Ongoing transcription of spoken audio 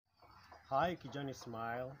Hi Kijani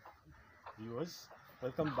Smile viewers,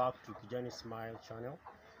 welcome back to Kijani Smile channel,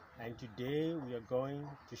 and today we are going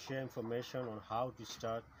to share information on how to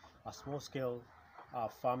start a small-scale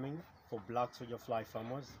farming for black soldier fly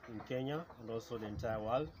farmers in Kenya and also the entire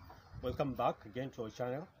world. Welcome back again to our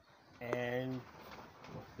channel, and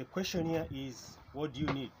the question here is, what do you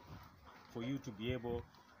need for you to be able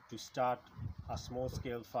to start a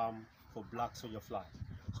small-scale farm for black soldier fly?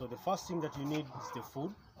 So the first thing that you need is the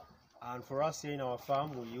food. And for us here in our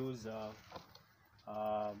farm, we use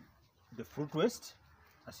the fruit waste.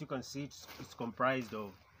 As you can see, it's comprised of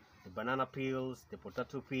the banana peels, the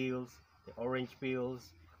potato peels, the orange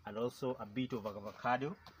peels, and also a bit of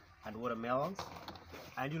avocado and watermelons.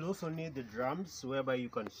 And you'll also need the drums whereby you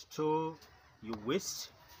can store your waste,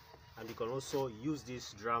 and you can also use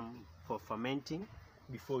this drum for fermenting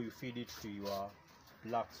before you feed it to your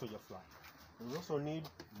black soldier fly. You also need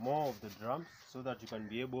more of the drums so that you can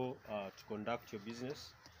be able to conduct your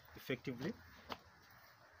business effectively.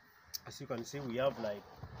 As you can see, we have like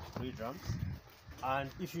 3 drums,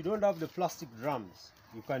 and if you don't have the plastic drums,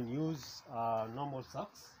 you can use normal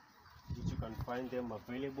sacks, which you can find them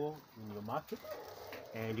available in your market.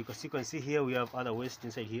 And you can see here we have other waste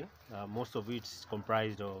inside here. Most of it is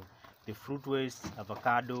comprised of the fruit waste,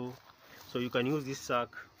 avocado, so you can use this sack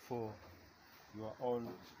for your own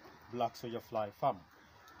black soldier fly farm.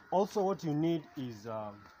 Also, what you need is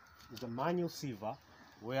a manual siever,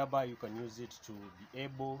 whereby you can use it to be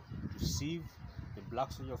able to sieve the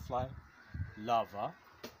black soldier fly larva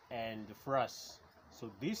and the frass. So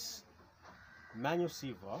this manual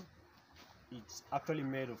siever, it's actually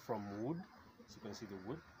made from wood, as you can see the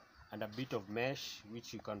wood, and a bit of mesh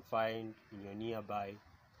which you can find in your nearby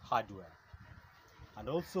hardware. And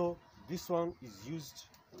also this one is used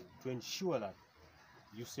to ensure that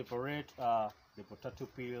you separate the potato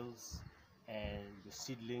peels and the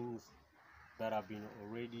seedlings that have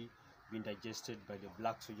already been digested by the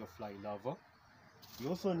black soldier fly larva. You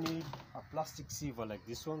also need a plastic siever like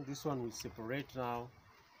this one. This one will separate now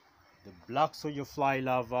the black soldier fly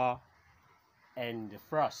larva and the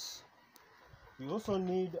frass. You also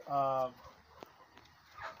need a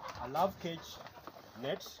love cage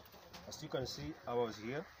net. As you can see ours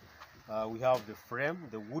here, we have the frame,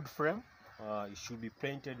 the wood frame. It should be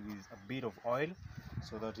painted with a bit of oil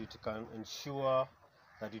so that it can ensure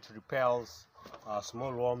that it repels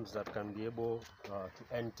small worms that can be able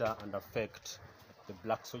to enter and affect the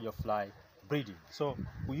black soldier fly breeding. So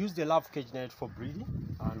we use the love cage net for breeding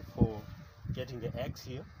and for getting the eggs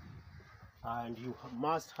here. And you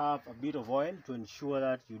must have a bit of oil to ensure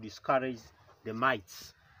that you discourage the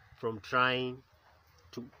mites from trying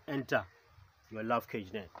to enter your love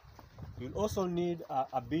cage net. You'll also need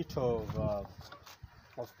a bit of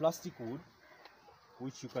plastic wood,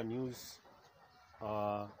 which you can use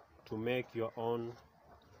to make your own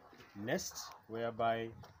nest, whereby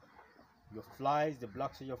your flies, the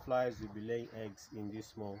black soldier flies, will be laying eggs in these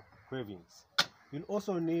small cravings. You'll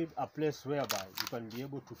also need a place whereby you can be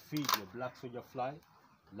able to feed your black soldier fly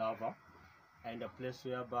larva, and a place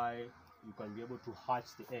whereby you can be able to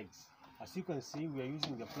hatch the eggs. As you can see, we are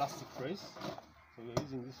using the plastic trays. So we are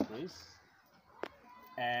using this trays,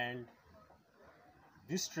 and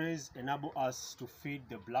these trays enable us to feed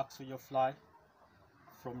the black soldier fly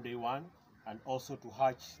from day one and also to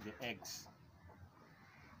hatch the eggs.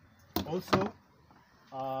 Also,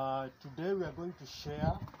 today we are going to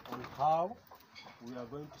share on how we are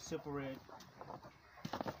going to separate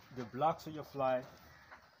the black soldier fly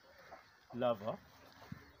larva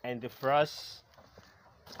and the frass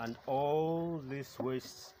and all this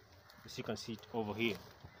waste, as you can see it over here.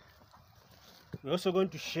 We're also going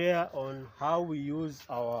to share on how we use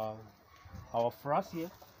our frass here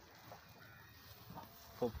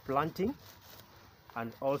for planting,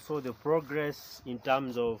 and also the progress in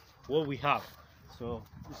terms of what we have. So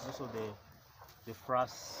this is also the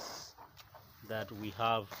frass that we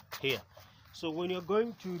have here. So when you're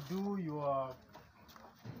going to do your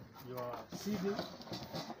seeding,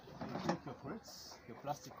 you take your crates, your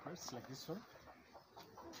plastic crates like this one,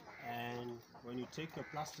 and when you take your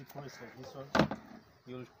plastic crates like this one,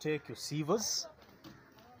 you'll take your sievers,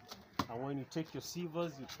 and when you take your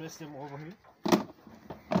sievers, you place them over here,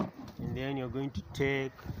 and then you're going to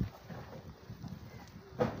take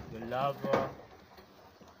the larva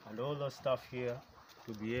and all the stuff here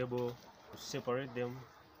to be able to separate them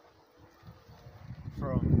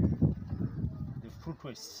from the fruit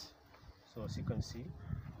waste. So as you can see,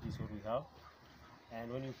 this is what we have. And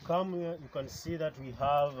when you come here, you can see that we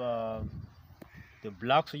have the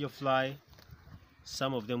black soldier fly,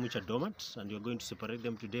 some of them which are dormant, and you're going to separate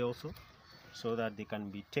them today also, so that they can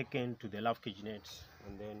be taken to the love cage net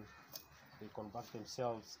and then they convert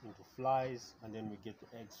themselves into flies, and then we get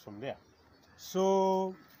the eggs from there.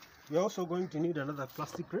 So we're also going to need another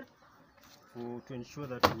plastic crate to ensure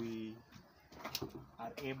that we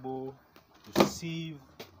are able to sieve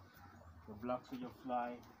the black soldier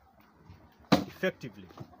fly effectively.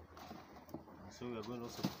 So we are going to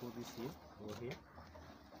also put this here, over here,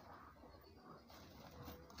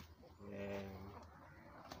 and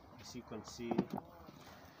as you can see,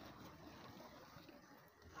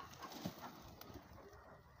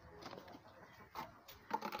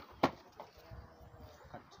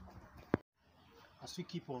 as we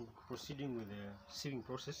keep on proceeding with the sieving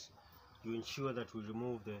process, you ensure that we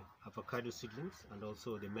remove the avocado seedlings and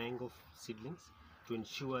also the mango seedlings to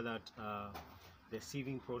ensure that the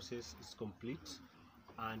sieving process is complete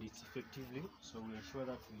and it's effectively. So we ensure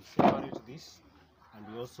that we separate this and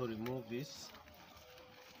we also remove this.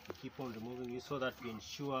 We keep on removing this so that we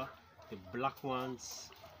ensure the black ones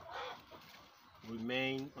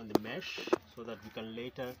remain on the mesh so that we can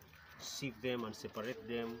later sieve them and separate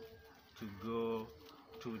them to go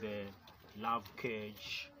to the larva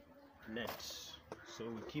cage net. So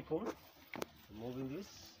we keep on removing this.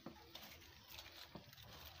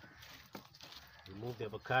 Remove the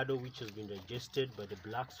avocado which has been digested by the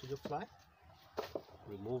black soldier fly.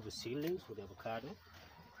 Remove the seedlings with the avocado.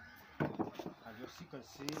 And as you can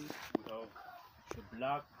see, we have the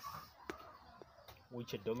blacks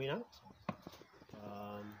which are dominant.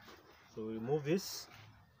 So we remove this,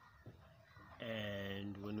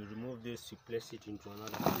 and when we remove this, we place it into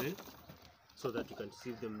another tray so that you can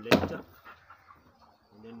sieve them later.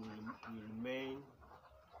 And then we remain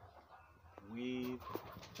with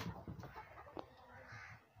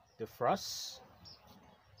the frass,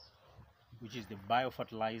 which is the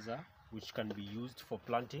biofertilizer which can be used for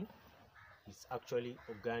planting. It's actually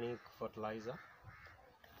organic fertilizer.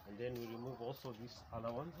 And then we remove also these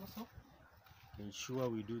other ones also. Ensure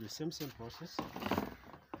we do the same process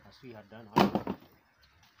as we had done earlier.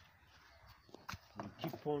 We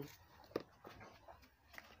keep on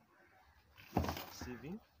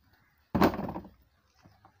sieving.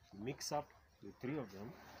 Mix up the three of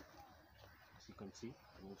them. As you can see,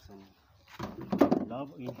 we have some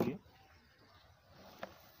larvae in here,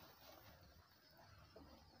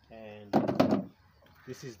 and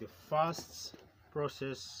this is the first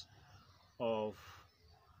process of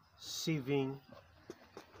sieving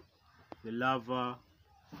the larva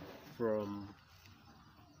from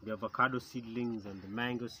the avocado seedlings and the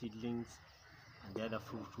mango seedlings and the other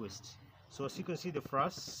fruit waste. So as you can see the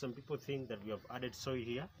frass, some people think that we have added soil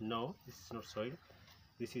here. No, this is not soil.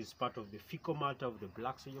 This is part of the fecal matter of the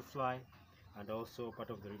black soldier fly and also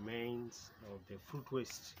part of the remains of the fruit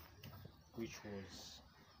waste which was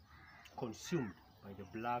consumed by the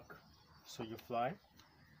black soldier fly.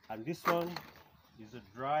 And this one is a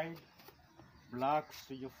dried black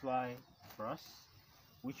soldier fly frass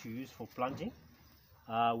which we use for planting.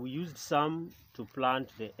 We used some to plant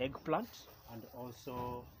the eggplant and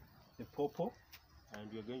also the pawpaw, and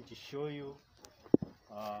we're going to show you.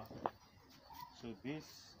 So this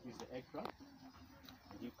is the eggplant.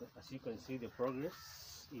 As you can see, the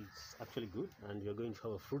progress is actually good, and we're going to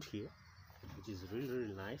have a fruit here which is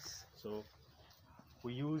really nice. So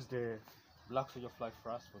we use the black soldier fly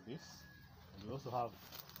frass for this, and we also have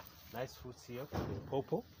nice fruits here for the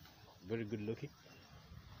pawpaw, very good looking,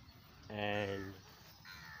 and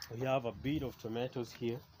we have a bit of tomatoes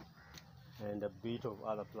here and a bit of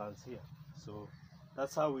other plants here. So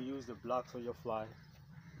that's how we use the black soldier fly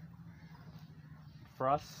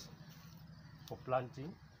frass for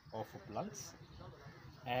planting or for plants.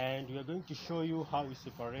 And we are going to show you how we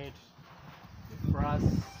separate the frass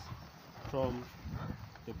from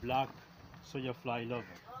the black soldier fly larva.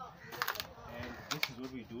 And this is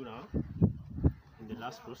what we do now. In the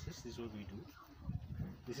last process, this is what we do.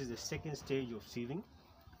 This is the second stage of sieving.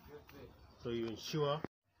 So you ensure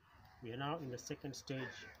we are now in the second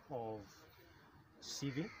stage of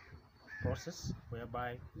sieving process,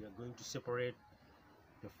 whereby we are going to separate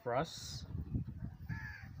the frass,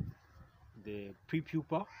 the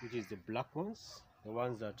pre-pupa, which is the black ones, the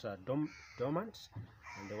ones that are dormant,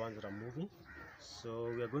 and the ones that are moving.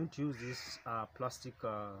 So we are going to use this plastic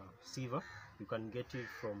siever. You can get it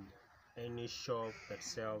from any shop that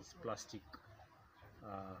sells plastic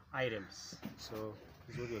items. So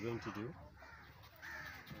this is what we are going to do.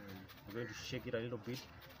 And we're going to shake it a little bit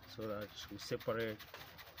so that we separate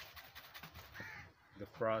the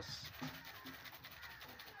frass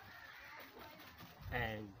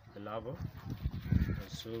and the larva. And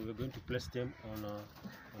so we're going to place them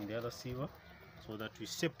on the other siever so that we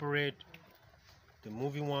separate the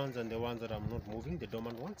moving ones and the ones that are not moving, the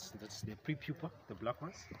dormant ones. That's the pre-pupa, the black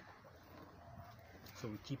ones. So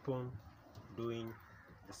we keep on doing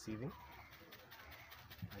the sieving,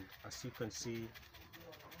 and as you can see,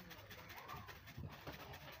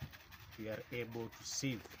 we are able to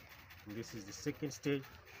sieve. And this is the second stage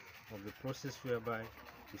of the process, whereby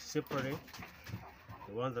we separate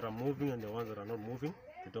the ones that are moving and the ones that are not moving,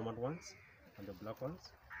 the dormant ones and the black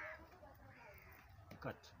ones.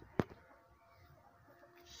 Cut.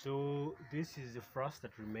 So this is the first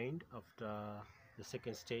that remained after the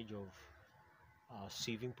second stage of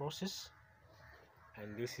sieving process,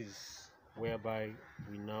 and this is whereby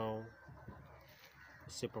we now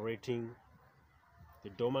separating the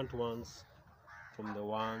dormant ones from the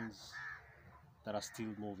ones that are still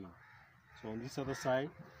moving. So on this other side,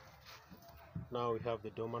 now we have the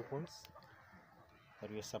dormant ones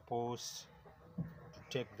that we are supposed to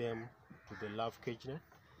take them to the larve cage net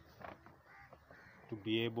to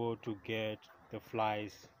be able to get the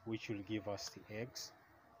flies which will give us the eggs.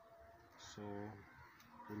 So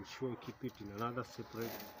ensure keep it in another separate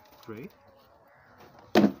tray.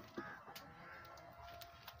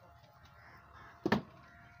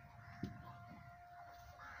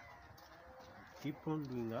 Keep on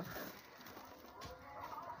doing that.